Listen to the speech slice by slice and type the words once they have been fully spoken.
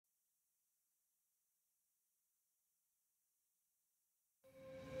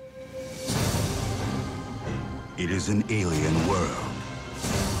It is an alien world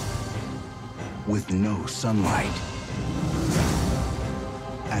with no sunlight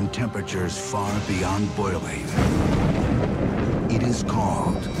and temperatures far beyond boiling. It is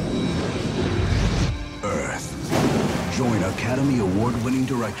called Earth. Join Academy Award-winning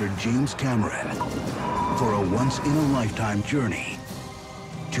director James Cameron for a once-in-a-lifetime journey.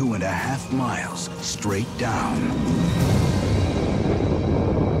 2.5 miles straight down.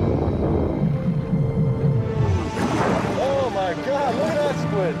 Oh my God, look at that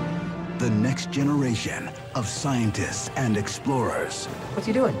squid! The next generation of scientists and explorers What's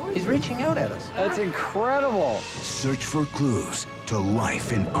he doing? He's reaching out at us. That's incredible! search for clues to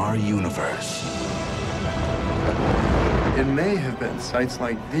life in our universe. It may have been sites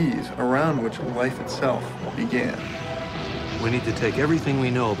like these around which life itself began. We need to take everything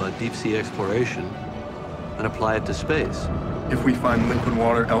we know about deep-sea exploration and apply it to space. If we find liquid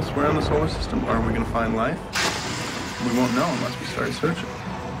water elsewhere in the solar system, are we going to find life? We won't know unless we start searching.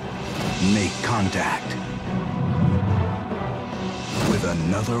 Make contact with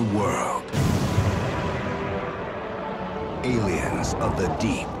another world. Aliens of the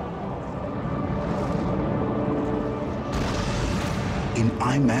Deep. In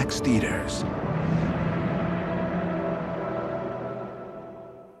IMAX theaters.